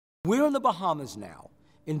We're in the Bahamas now,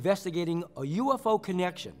 investigating a UFO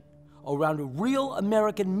connection around a real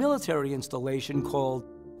American military installation called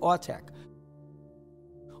AUTEC.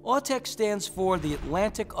 AUTEC stands for the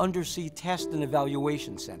Atlantic Undersea Test and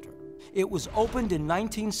Evaluation Center. It was opened in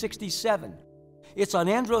 1967. It's on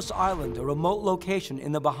Andros Island, a remote location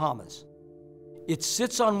in the Bahamas. It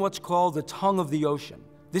sits on what's called the tongue of the ocean.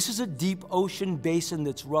 This is a deep ocean basin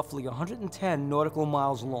that's roughly 110 nautical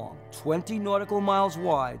miles long, 20 nautical miles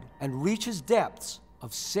wide, and reaches depths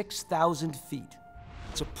of 6,000 feet.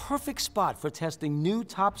 It's a perfect spot for testing new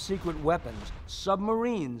top-secret weapons,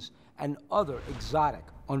 submarines, and other exotic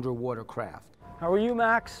underwater craft. How are you,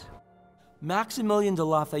 Max? Maximilien de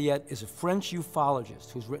Lafayette is a French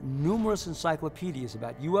ufologist who's written numerous encyclopedias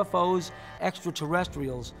about UFOs,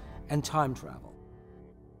 extraterrestrials, and time travel.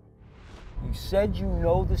 You said you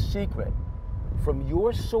know the secret from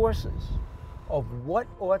your sources of what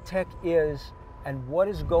AUTEC is and what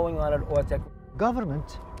is going on at AUTEC.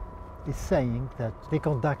 Government is saying that they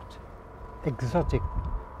conduct exotic,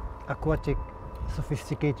 aquatic,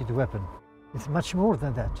 sophisticated weapon. It's much more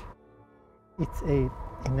than that. It's a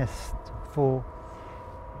nest for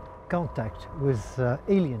contact with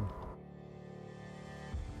alien.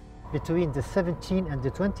 Between the 17th and the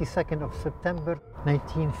 22nd of September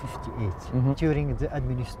 1958, during the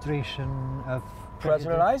administration of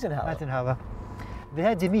President Eisenhower. They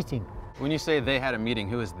had a meeting. When you say they had a meeting,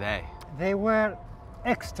 who is they? They were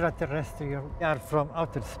extraterrestrial. They are from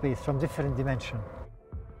outer space, from different dimensions.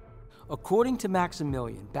 According to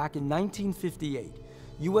Maximilien, back in 1958,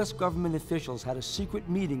 U.S. government officials had a secret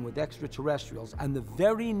meeting with extraterrestrials, and the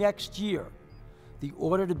very next year, the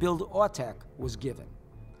order to build AUTEC was given.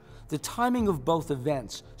 The timing of both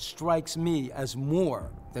events strikes me as more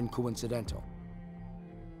than coincidental.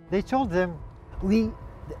 They told them, we,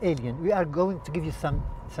 the alien, we are going to give you some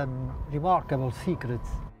remarkable secrets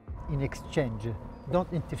in exchange.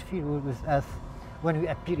 Don't interfere with us when we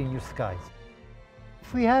appear in your skies.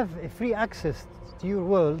 If we have a free access to your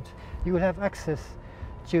world, you will have access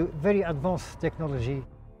to very advanced technology.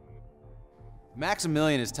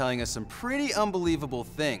 Maximilien is telling us some pretty unbelievable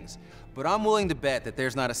things, but I'm willing to bet that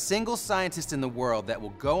there's not a single scientist in the world that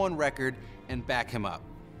will go on record and back him up.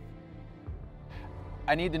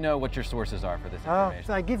 I need to know what your sources are for this information.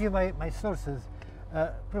 So I give you my sources.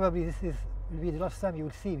 Probably this will be the last time you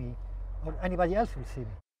will see me, or anybody else will see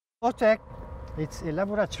me. AUTEC, it's a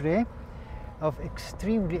laboratory of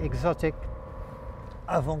extremely exotic,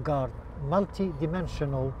 avant-garde,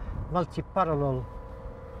 multi-dimensional, multi-parallel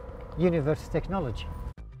universe technology.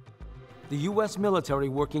 The U.S. military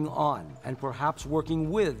working on, and perhaps working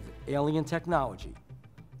with, alien technology.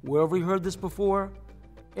 Where have we heard this before?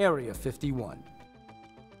 Area 51.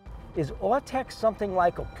 Is AUTEC something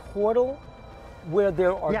like a portal where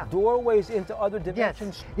there are doorways into other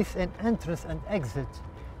dimensions? Yes, it's an entrance and exit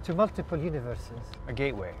to multiple universes. A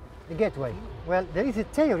gateway. A gateway. Well, there is a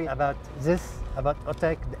theory about this, about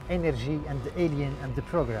AUTEC, the energy and the alien and the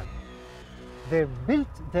program. They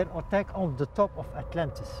built their AUTEC on the top of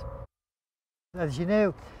Atlantis. As you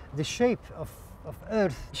know, the shape of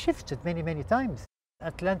Earth shifted many, many times.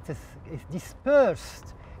 Atlantis is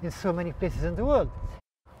dispersed in so many places in the world.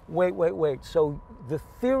 Wait. So the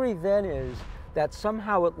theory then is that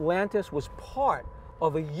somehow Atlantis was part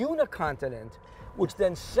of a unicontinent, which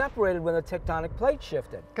then separated when the tectonic plate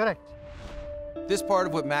shifted. Correct. This part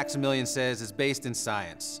of what Maximilien says is based in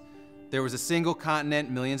science. There was a single continent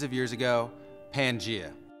millions of years ago,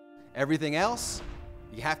 Pangaea. Everything else,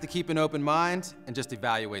 you have to keep an open mind and just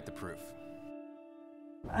evaluate the proof.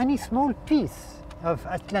 Any small piece of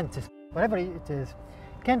Atlantis, whatever it is,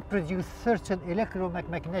 can produce certain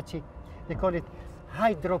electromagnetic, they call it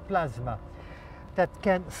hydroplasma, that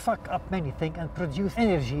can suck up many things and produce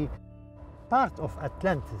energy. Part of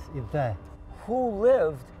Atlantis is there. Who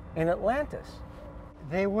lived in Atlantis?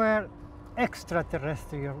 They were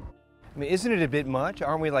extraterrestrial. I mean, isn't it a bit much?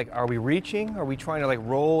 Are we reaching? Are we trying to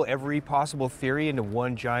roll every possible theory into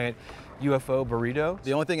one giant UFO burrito?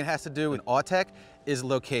 The only thing it has to do with AUTEC is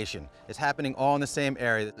location. It's happening all in the same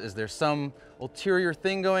area. Is there some ulterior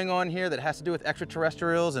thing going on here that has to do with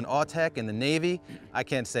extraterrestrials and AUTEC and the Navy? I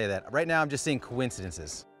can't say that. Right now, I'm just seeing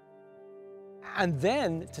coincidences. And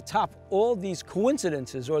then, to top all these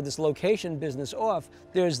coincidences or this location business off,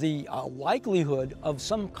 there's the likelihood of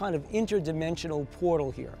some kind of interdimensional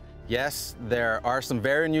portal here. Yes, there are some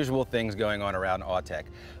very unusual things going on around AUTEC,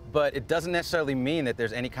 but it doesn't necessarily mean that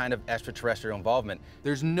there's any kind of extraterrestrial involvement.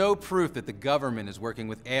 There's no proof that the government is working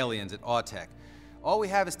with aliens at AUTEC. All we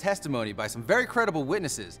have is testimony by some very credible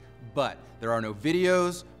witnesses, but there are no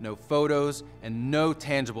videos, no photos, and no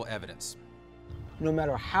tangible evidence. no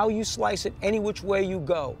matter how you slice it, any which way you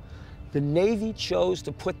go, the Navy chose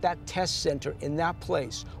to put that test center in that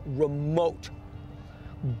place, remote,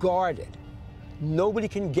 guarded. Nobody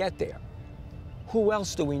can get there. Who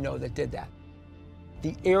else do we know that did that?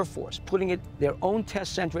 The Air Force, putting their own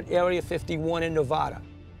test center at Area 51 in Nevada.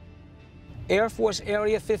 Air Force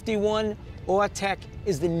Area 51, AUTEC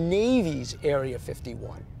is the Navy's Area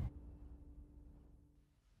 51.